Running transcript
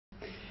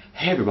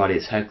Hey everybody,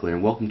 it's Heckler,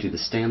 and welcome to the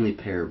Stanley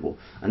Parable,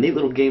 a neat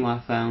little game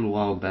I found a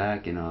while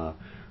back and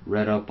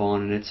read up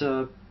on. And it's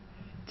a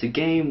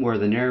game where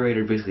the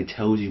narrator basically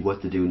tells you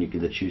what to do, and you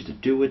can either choose to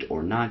do it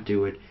or not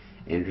do it,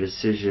 and your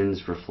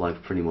decisions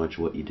reflect pretty much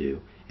what you do.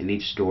 And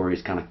each story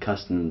is kind of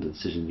custom to the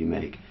decisions you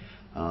make.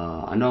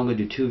 I know I'm going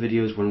to do two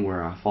videos, one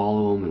where I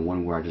follow them and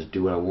one where I just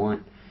do what I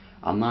want.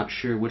 I'm not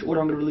sure which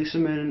order I'm going to release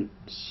them in,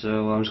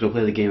 so I'm just going to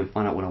play the game and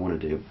find out what I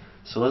want to do.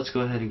 So let's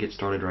go ahead and get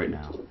started right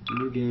now.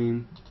 New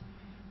game.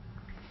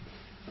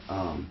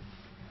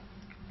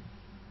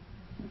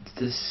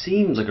 This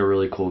seems like a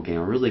really cool game.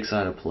 I'm really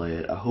excited to play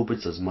it. I hope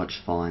it's as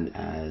much fun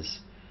as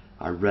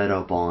I read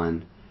up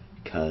on,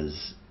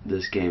 because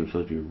this game is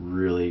supposed to be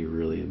really,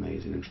 really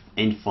amazing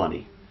and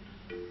funny.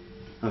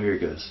 Oh, here it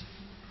goes.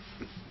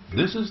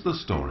 This is the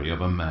story of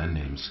a man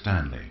named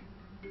Stanley.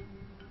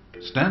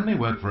 Stanley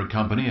worked for a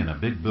company in a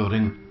big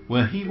building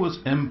where he was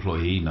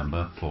employee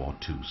number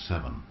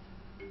 427.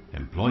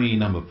 Employee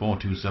number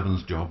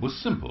 427's job was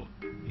simple.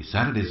 He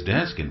sat at his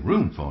desk in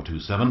room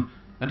 427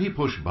 and he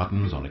pushed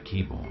buttons on a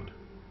keyboard.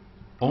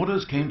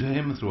 Orders came to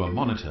him through a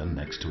monitor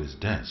next to his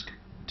desk,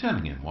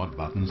 telling him what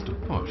buttons to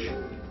push,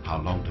 how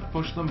long to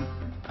push them,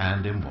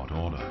 and in what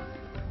order.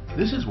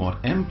 This is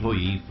what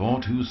employee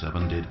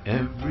 427 did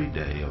every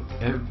day of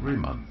every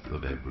month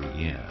of every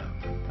year.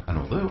 And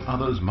although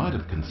others might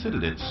have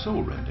considered it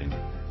soul-rending,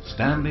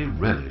 Stanley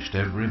relished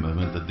every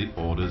moment that the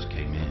orders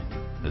came in,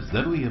 as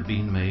though he had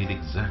been made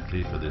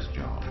exactly for this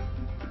job.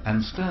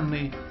 And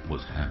Stanley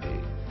was happy.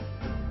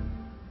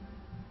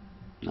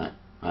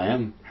 I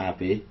am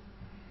happy.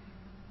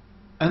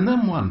 And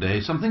then one day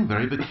something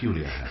very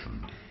peculiar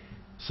happened.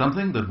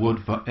 Something that would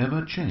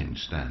forever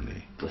change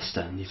Stanley.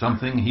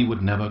 Something he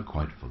would never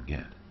quite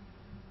forget.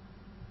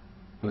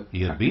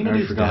 He had been at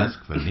his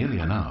desk for nearly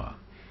an hour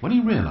when he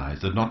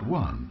realized that not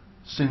one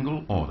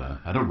single order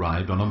had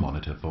arrived on a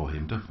monitor for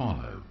him to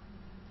follow.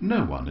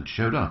 No one had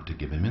showed up to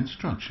give him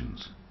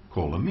instructions,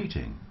 call a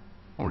meeting,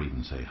 or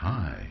even say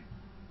hi.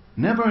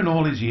 Never in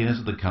all his years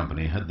at the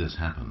company had this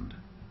happened,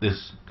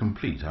 this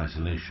complete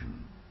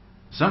isolation.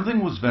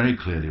 Something was very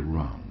clearly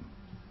wrong.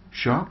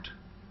 Shocked,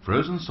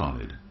 frozen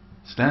solid,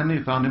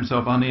 Stanley found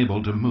himself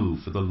unable to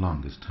move for the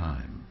longest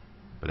time.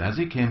 But as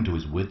he came to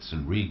his wits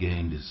and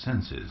regained his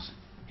senses,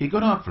 he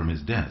got up from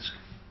his desk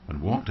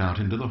and walked out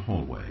into the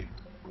hallway.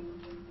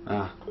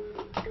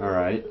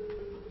 Alright.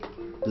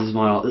 This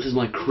is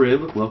my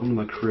crib. Welcome to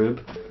my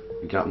crib.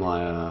 We got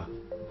my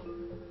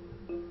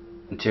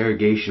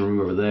interrogation room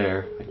over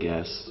there, I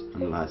guess. I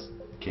don't know how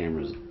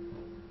cameras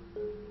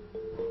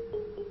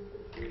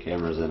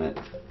in it.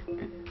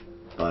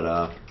 But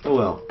oh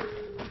well.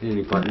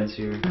 Any buttons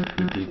here?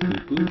 Beep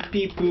boop boop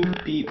beep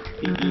boop beep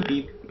beep beep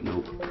beep.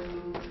 Nope.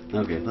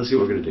 Okay, let's see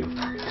what we're gonna do.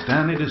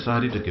 Stanley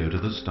decided to go to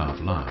the staff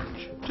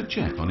lounge to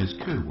check on his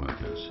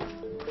co-workers.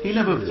 He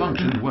never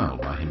functioned well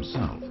by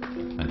himself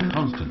and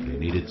constantly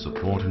needed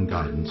support and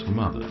guidance from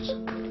others,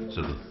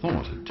 so the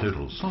thought of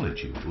total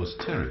solitude was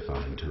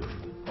terrifying to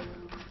him.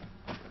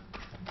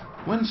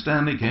 When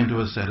Stanley came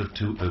to a set of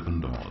two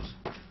open doors,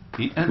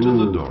 he entered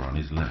the door on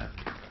his left.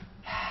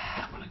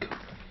 I wanna go.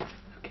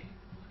 Okay.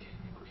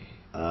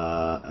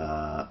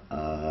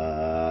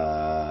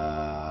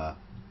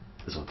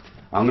 This one.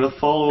 I'm gonna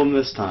follow him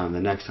this time.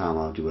 The next time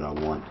I'll do what I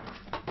want.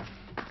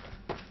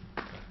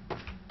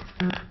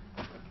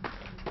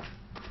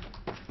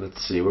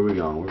 Let's see, where are we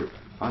going? We're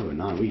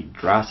 509. We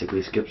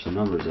drastically skipped some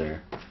numbers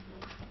there.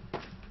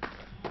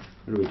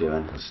 What are we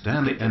doing? As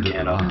Stanley entered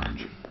the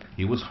lounge,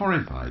 he was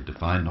horrified to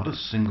find not a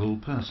single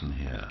person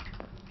here.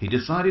 He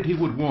decided he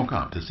would walk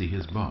up to see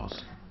his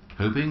boss,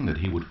 hoping that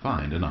he would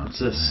find an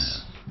answer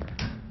there.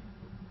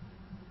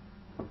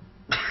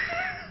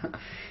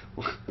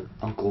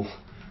 Uncle,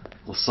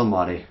 well,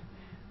 somebody,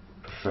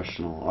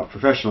 professional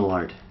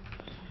art,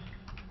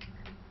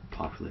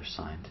 popular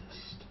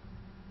scientist.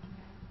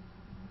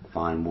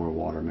 Find more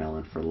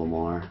watermelon for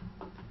Lamar.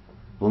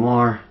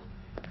 Lamar,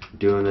 I'm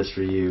doing this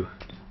for you.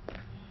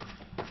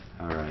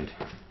 Alright.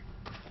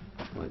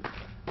 What?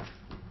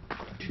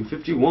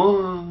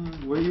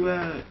 251! Where you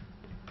at?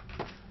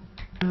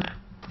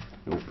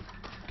 Nope.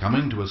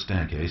 Coming to a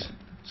staircase,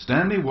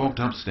 Stanley walked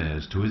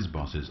upstairs to his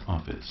boss's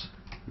office.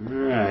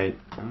 Alright,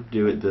 I'll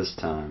do it this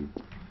time.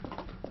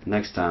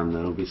 Next time,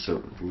 that'll be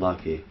so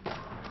lucky.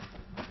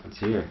 What's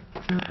here?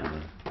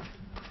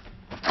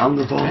 I'm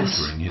the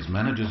boss. Entering his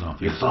manager's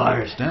office, You're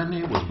fired.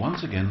 Stanley was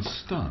once again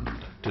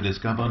stunned to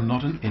discover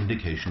not an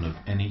indication of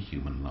any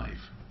human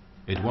life.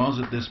 It was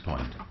at this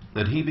point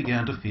that he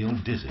began to feel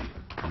dizzy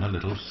and a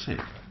little sick,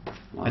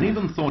 and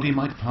even thought he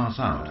might pass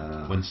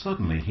out, when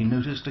suddenly he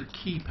noticed a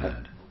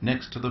keypad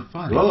next to the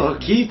filing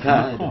cabinet in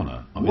the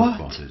corner of his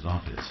boss's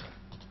office.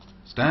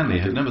 Stanley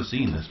had never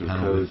seen this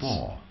panel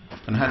before,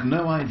 and had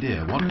no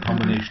idea what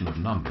combination of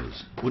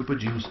numbers would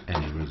produce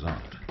any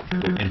result.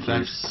 In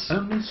fact,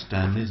 only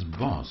Stanley's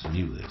boss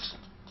knew this,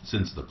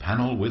 since the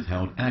panel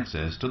withheld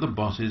access to the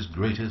boss's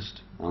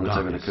greatest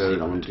darkest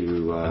secret.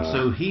 And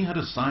so he had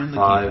assigned the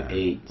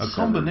keypad a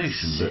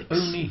combination that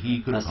only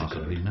he could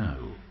possibly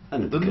know.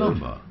 The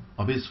number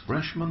of his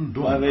freshman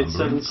dorm number in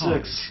college.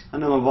 5876. I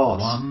know my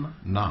boss.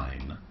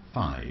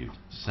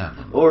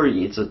 1957. Or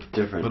it's a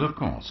different. But of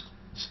course,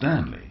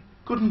 Stanley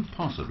couldn't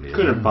possibly.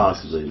 Couldn't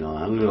possibly know.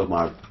 I don't know if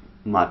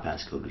my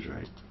passcode is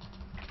right.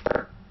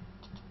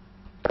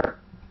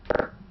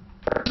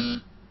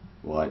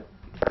 What?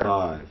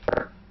 5,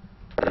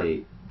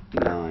 8,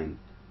 9,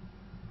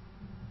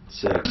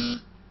 6,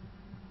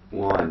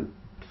 1,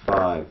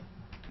 5,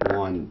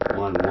 1,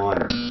 1,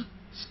 1.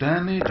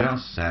 Stanley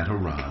just sat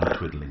around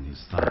twiddling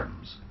his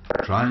thumbs.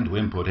 Trying to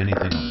input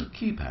anything on the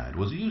keypad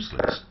was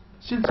useless,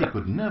 since he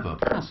could never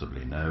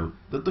possibly know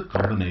that the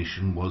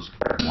combination was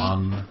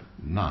 1,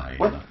 9,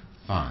 what?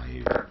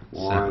 5,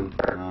 1,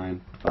 7.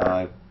 9,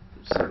 5,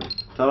 7.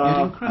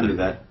 Ta-da! I knew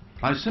that.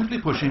 By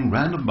simply pushing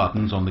random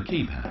buttons on the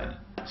keypad,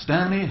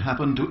 Stanley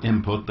happened to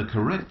input the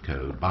correct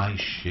code by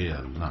sheer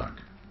luck.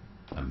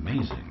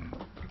 Amazing.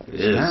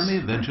 Stanley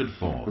ventured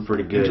forth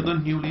into the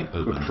newly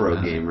opened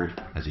passage.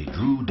 As he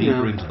drew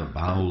deeper into the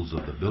bowels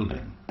of the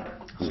building,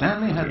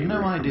 Stanley had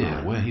no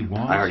idea where he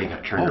was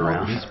or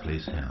what this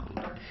place held.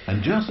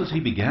 And just as he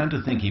began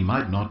to think he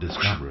might not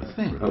discover a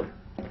thing,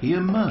 he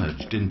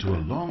emerged into a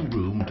long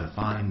room to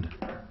find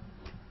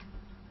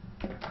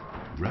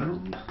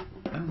rows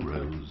and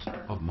rows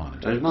of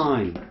monitors. There's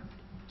mine.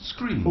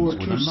 Screens with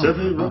a number above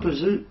it.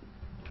 represent.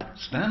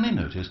 Stanley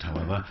noticed,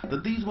 however,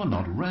 that these were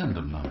not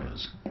random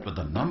numbers, but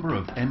the number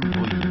of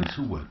employees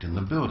who worked in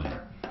the building,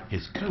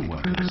 his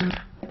co-workers.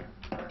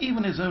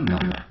 Even his own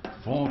number,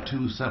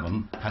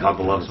 427, had a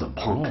place on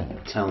the wall.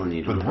 Telling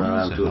you to But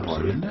why set up so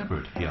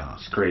elaborate, he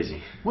asked. It's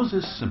crazy. Was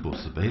this simple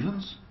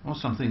surveillance, or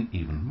something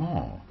even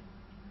more?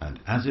 And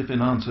as if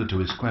in answer to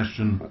his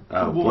question,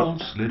 the wall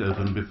slid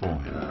open before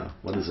him,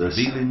 what is this?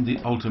 revealing the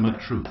ultimate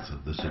truth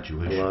of the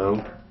situation.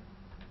 Hello?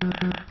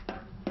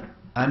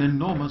 An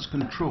enormous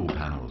control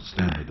panel,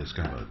 Stanley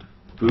discovered.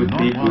 Boop, Not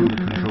beep, one boop,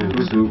 that controlled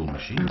boop, simple boop.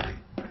 machinery.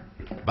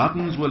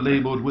 Buttons were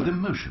labeled with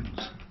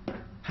emotions.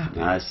 Happy,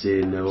 I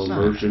see no sad.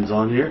 emotions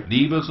on here.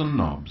 Levers and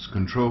knobs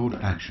controlled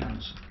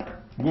actions.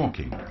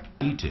 Walking,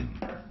 eating,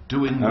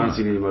 doing I don't work,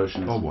 see any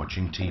emotions. or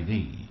watching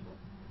TV.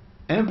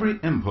 Every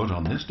input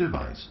on this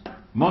device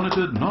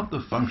monitored not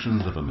the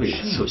functions of a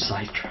machine, So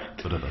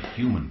sidetracked. but of a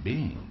human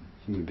being.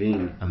 Human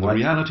being. And the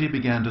reality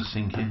began to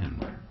sink in.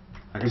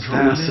 I control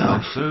Stanley, myself.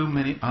 like so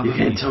many other You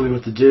can't people, tell me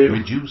what to do.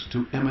 reduced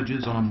to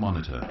images on a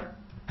monitor,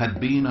 had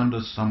been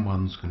under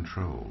someone's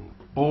control,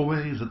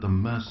 always at the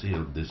mercy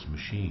of this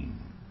machine.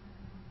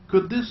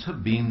 Could this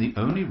have been the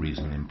only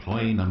reason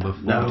employee number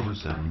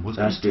 427 was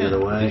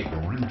content with his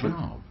boring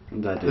job?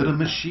 That a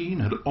machine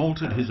had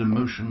altered his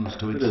emotions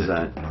to accept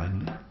it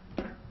blindly?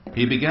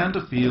 He began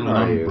to feel an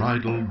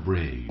unbridled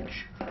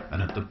rage,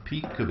 and at the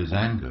peak of his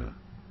anger,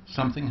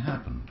 something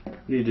happened.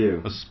 What do you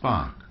do? A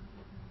spark.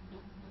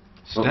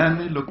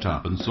 Stanley looked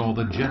up and saw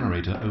the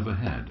generator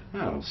overhead,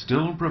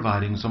 still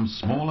providing some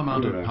small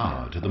amount of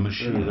power to the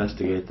machine,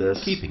 investigate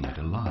this. keeping it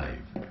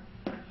alive.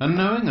 And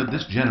knowing that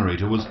this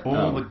generator was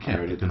all that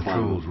kept the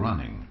controls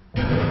running,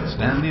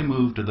 Stanley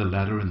moved to the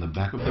ladder in the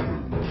back of the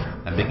room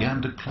and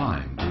began to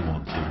climb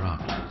towards the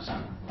rafters.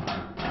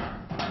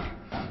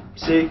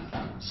 See?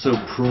 So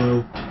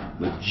pro,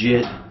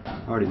 legit.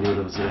 I already knew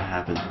what was going to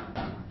happen.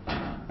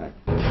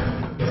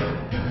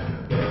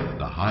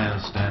 The higher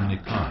Stanley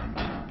climbed,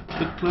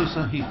 the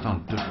closer he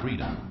felt to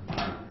freedom,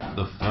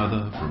 the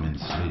further from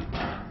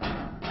enslavement.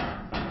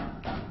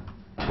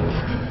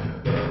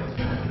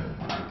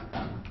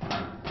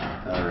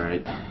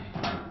 Alright.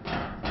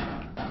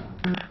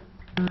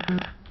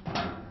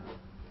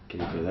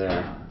 Can't go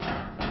there.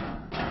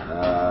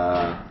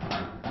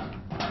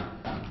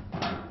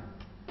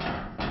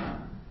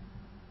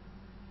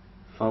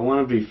 If I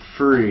want to be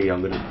free,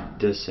 I'm going to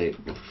disable.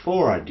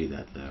 Before I do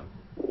that, though,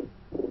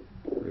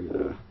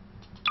 we're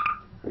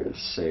gonna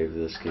save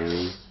this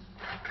game.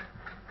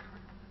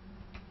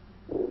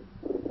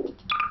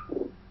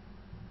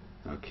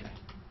 Okay.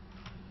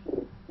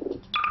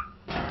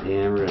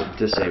 And we're gonna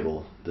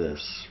disable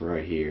this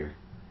right here.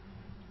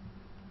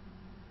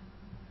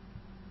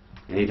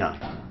 Anytime.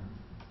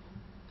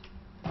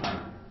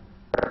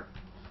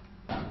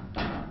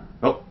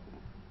 Oh.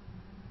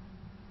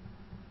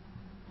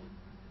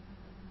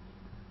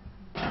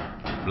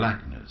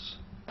 Blackness.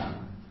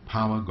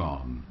 Power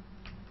gone.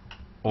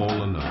 All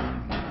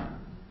alone.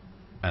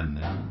 And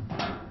then...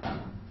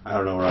 I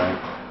don't know, right?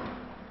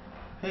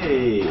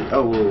 Hey!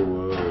 Oh, whoa,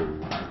 whoa.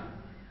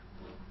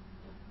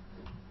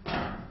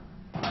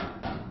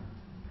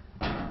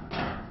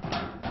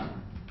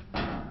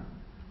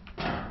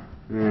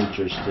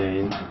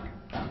 Interesting.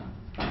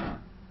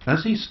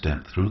 As he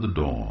stepped through the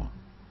door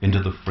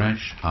into the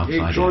fresh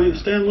outside air,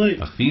 Stanley.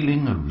 A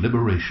feeling of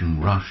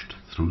liberation rushed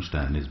through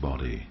Stanley's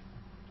body.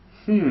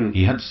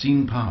 He had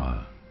seen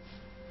power.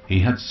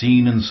 He had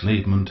seen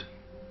enslavement.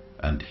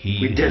 And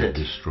he had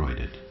destroyed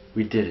it.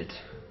 We did it.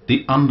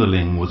 The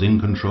underling was in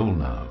control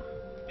now.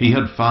 He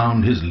had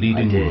found his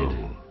leading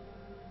role.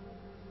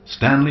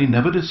 Stanley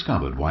never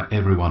discovered why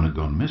everyone had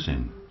gone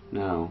missing.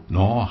 No.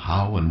 Nor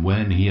how and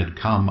when he had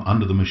come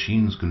under the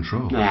machine's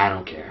control. Nah, I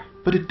don't care.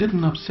 But it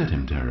didn't upset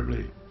him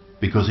terribly.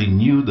 because he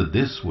knew that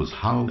this was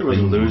how There was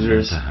things were meant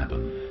losers. to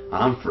happen.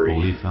 I'm free.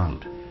 All he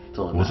felt That's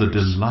all that was a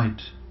matters.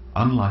 delight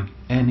unlike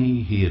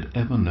any he had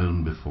ever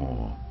known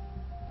before.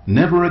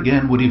 Never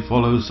again would he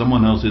follow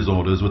someone else's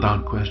orders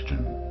without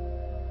question.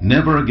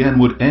 Never again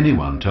would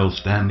anyone tell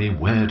Stanley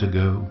where to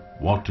go,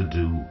 what to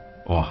do,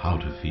 or how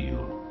to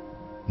feel.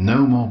 No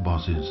more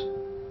bosses.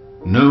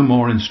 No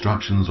more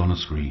instructions on a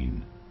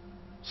screen.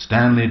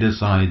 Stanley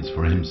decides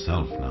for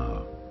himself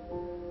now.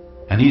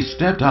 And he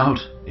stepped out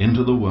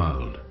into the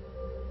world,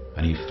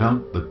 and he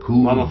felt the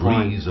cool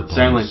breeze upon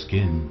Stanley. his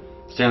skin.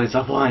 Stanley,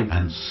 stop flying.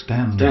 And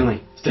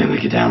Stanley,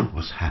 get down.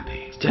 was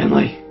happy.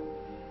 Stanley,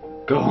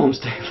 go home,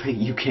 Stanley.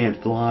 You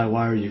can't fly.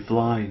 Why are you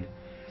flying?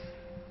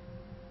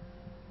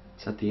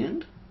 Is that the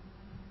end?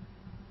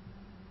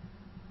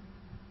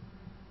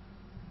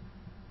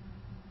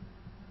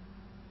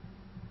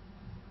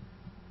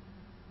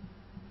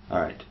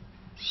 Alright,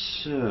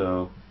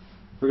 so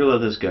we're gonna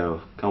let this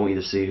go. I want you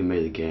to see who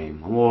made the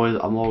game. I'm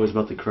always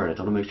about the credits.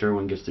 I want to make sure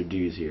everyone gets their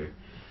dues here.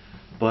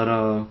 But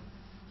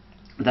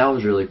that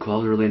was really cool. That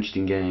was a really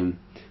interesting game.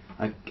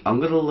 I'm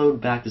gonna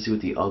load back to see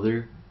what the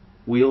other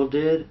wheel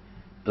did,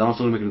 but I'm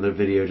also gonna make another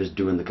video just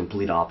doing the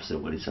complete opposite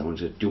of what he said. I'm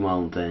just gonna do my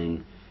own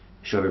thing,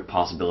 show every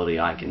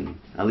possibility I can,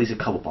 at least a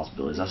couple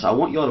possibilities. So I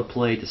want y'all to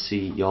play to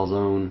see y'all's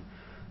own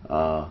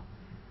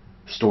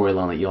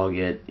storyline that y'all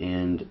get,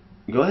 and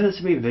go ahead and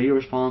send me a video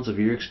response of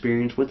your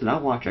experience with it.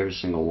 I'll watch every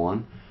single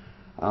one.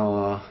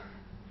 I'll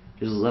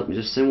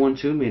just send one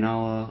to me, and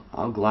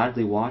I'll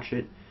gladly watch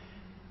it.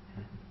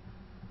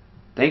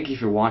 Thank you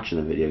for watching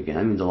the video again.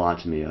 That means a lot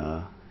to me.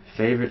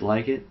 Favorite,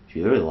 like it. If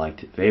you really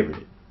liked it,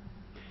 favorite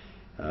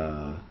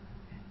it.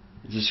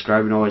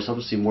 Subscribing always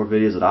helps to see more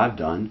videos that I've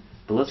done.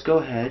 But let's go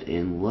ahead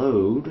and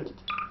load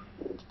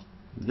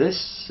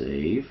this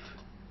save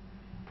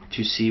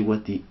to see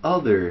what the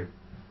other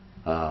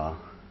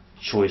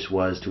choice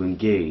was to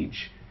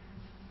engage,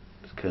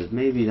 because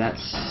maybe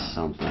that's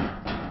something.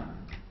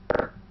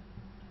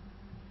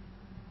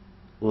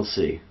 We'll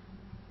see.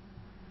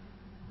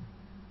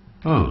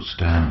 Oh,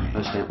 Stanley.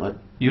 What?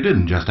 You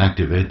didn't just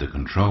activate the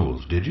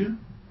controls, did you?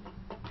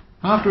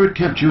 After it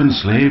kept you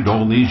enslaved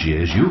all these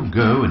years, you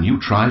go and you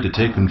try to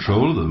take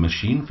control of the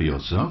machine for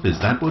yourself? Is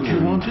that what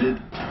you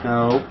wanted?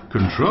 No.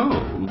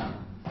 Control?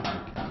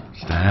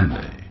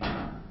 Stanley.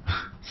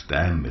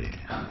 Stanley.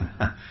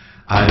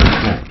 I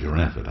applaud your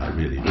effort, I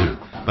really do.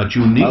 But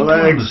you need to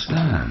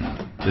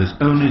understand, there's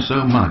only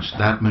so much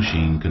that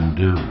machine can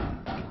do.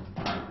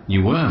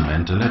 You were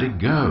meant to let it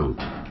go,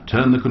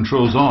 turn the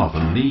controls off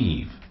and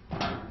leave.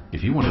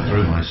 If you want to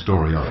throw my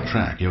story off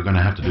track, you're going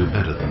to have to do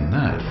better than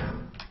that.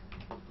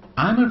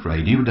 I'm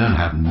afraid you don't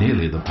have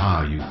nearly the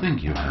power you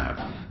think you have.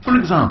 For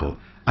example,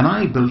 and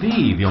I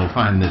believe you'll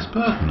find this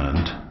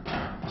pertinent,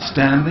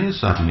 Stanley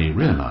suddenly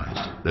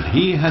realized that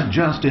he had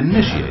just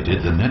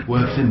initiated the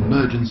network's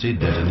emergency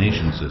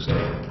detonation system.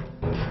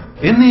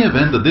 In the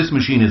event that this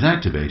machine is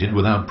activated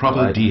without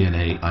proper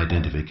DNA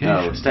identification,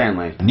 No,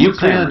 Stanley.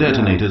 nuclear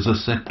detonators are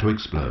set to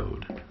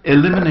explode,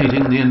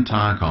 eliminating the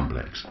entire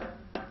complex.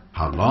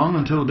 How long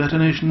until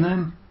detonation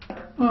then?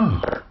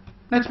 Oh,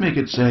 let's make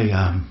it say,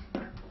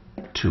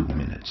 2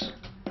 minutes.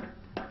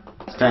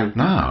 Stanley.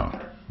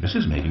 Now, this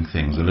is making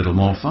things a little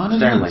more fun,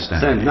 isn't it,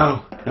 Stanley?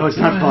 No, it's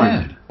Go not fun.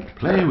 ahead.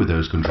 Play with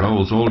those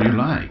controls all you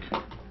like.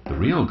 The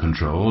real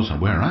controls are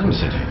where I'm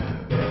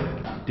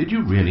sitting. Did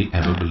you really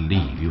ever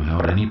believe you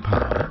held any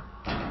power?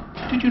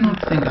 Did you not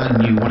think I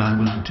knew what I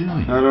was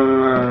doing?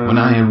 No. When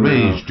I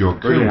erased your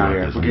We're getting out of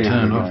here. co-workers We're and getting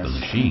out turned of off here, the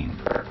guys. machine,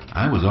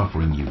 I was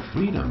offering you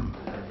freedom,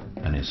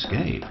 an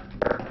escape.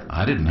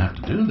 I didn't have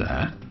to do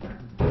that.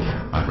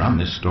 I've run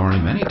this story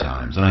many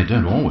times, and I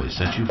don't always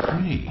set you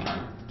free.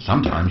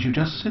 Sometimes you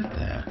just sit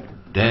there,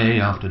 day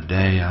after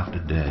day after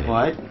day,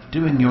 What?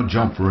 doing your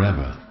job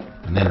forever,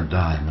 and then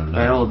dying alone.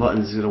 Right, all the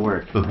buttons is gonna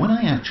work. But when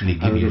I actually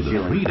give you good the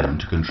feeling. freedom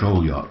to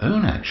control your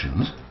own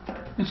actions,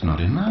 it's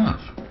not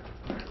enough.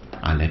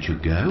 I let you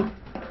go,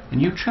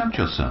 and you trapped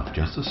yourself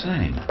just the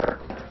same.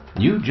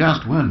 You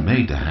just weren't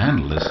made to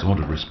handle this sort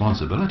of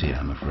responsibility,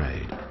 I'm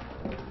afraid.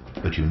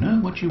 But you know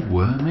what you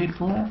were made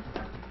for?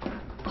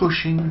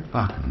 Pushing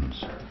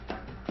buttons.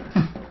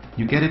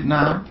 You get it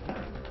now?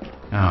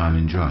 Oh, I'm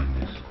enjoying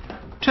this.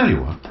 Tell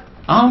you what,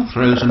 I'll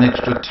throw some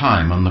extra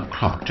time on the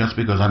clock just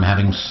because I'm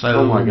having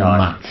so Oh my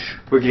God. much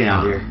We're getting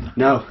out of here.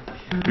 No,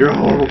 you're a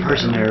horrible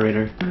person,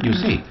 narrator. You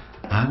see,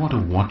 I want to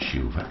watch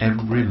you for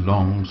every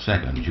long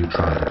second you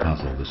try to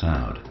puzzle this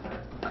out.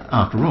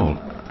 After all,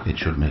 it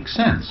should make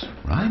sense,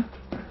 right?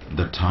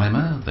 The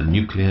timer, the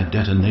nuclear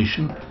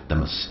detonation, the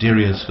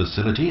mysterious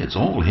facility, it's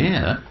all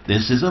here.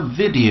 This is a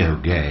video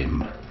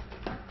game.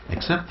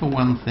 Except for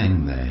one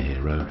thing there,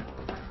 hero.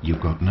 You've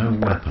got no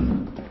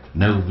weapon,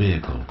 no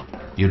vehicle.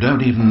 You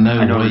don't even know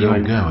where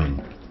you're going.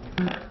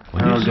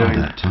 When you saw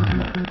that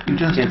timer, you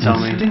just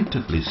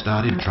instinctively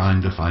started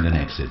trying to find an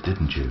exit,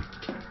 didn't you?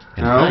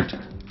 In fact,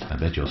 I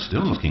bet you're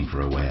still looking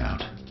for a way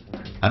out.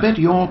 I bet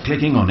you're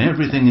clicking on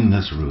everything in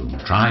this room,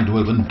 trying to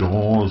open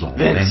doors or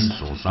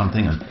vents or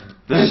something and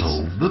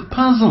solve the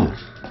puzzle.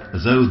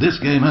 As though this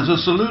game has a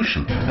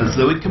solution, as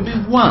though it can be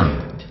won.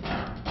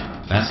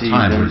 That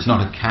timer is not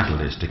a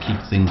catalyst to keep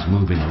things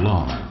moving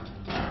along.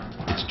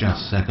 It's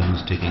just seconds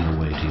ticking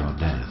away to your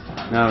death.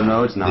 No,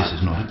 it's not. This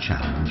is not a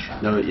challenge.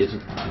 No, it isn't.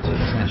 It's a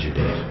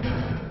tragedy.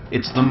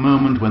 It's the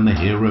moment when the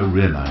hero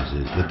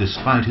realizes that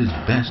despite his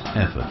best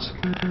efforts,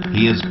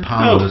 he is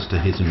powerless to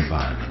his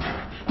environment.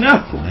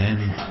 No! And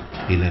then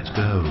he lets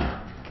go.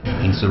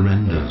 He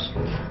surrenders.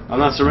 I'm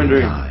not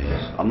surrendering. He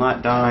dies. I'm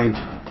not dying.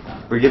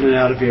 We're getting it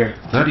out of here.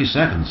 30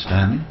 seconds,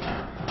 Stanley.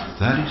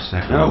 30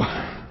 seconds. No.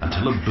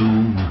 Until a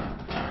boom,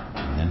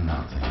 and then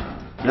nothing.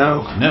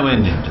 No. No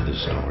ending to the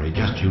story,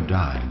 just you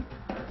dying.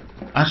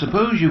 I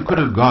suppose you could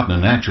have gotten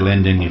an actual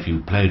ending if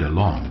you played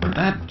along, but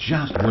that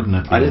just wouldn't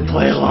have been I didn't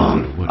play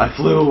along. would I it?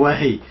 flew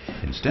away.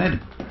 Instead,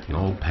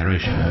 you'll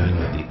perish knowing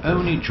that the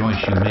only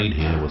choice you made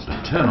here was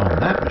to turn on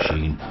that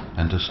machine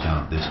and to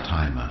start this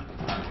timer.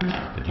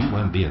 But you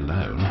won't be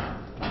alone,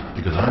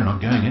 because I'm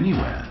not going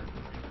anywhere.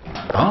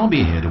 I'll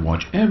be here to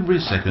watch every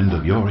second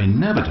of your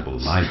inevitable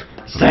life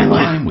from the Stanley.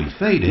 time we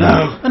fade in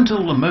No.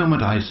 until the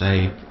moment I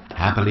say,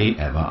 happily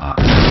ever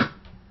after.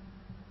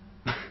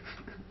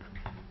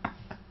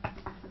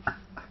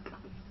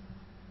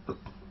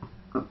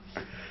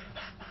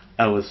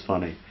 That was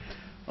funny.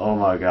 Oh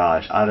my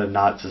gosh, I did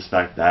not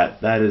suspect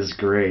that. That is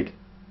great.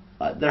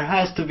 There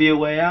has to be a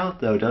way out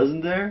though,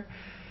 doesn't there?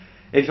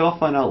 If y'all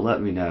find out,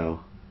 let me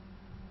know.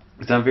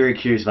 Because I'm very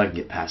curious if I can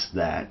get past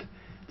that.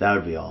 That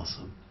would be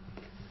awesome.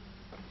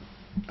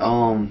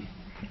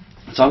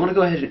 So I'm going to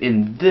go ahead and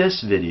end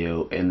this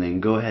video and then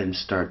go ahead and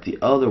start the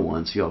other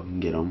one so y'all can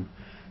get them.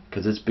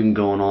 Because it's been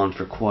going on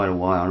for quite a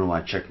while. I don't know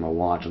why I checked my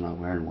watch. I'm not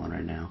wearing one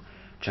right now.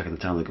 Checking the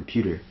time on the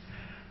computer.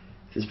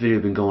 This video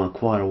has been going on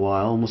quite a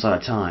while, almost out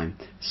of time.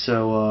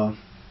 So,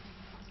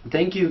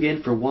 thank you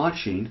again for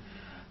watching.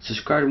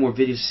 Subscribe to more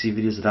videos to see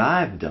videos that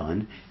I've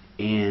done.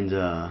 And,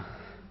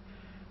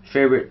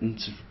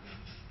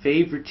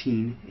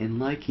 favoriting and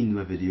liking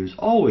my videos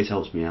always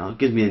helps me out. It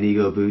gives me an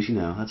ego boost, you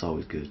know, that's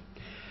always good.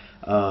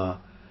 But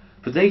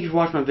thank you for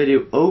watching my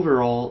video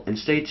overall, and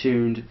stay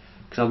tuned,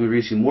 because I'll be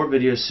releasing more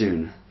videos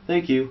soon.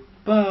 Thank you.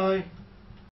 Bye.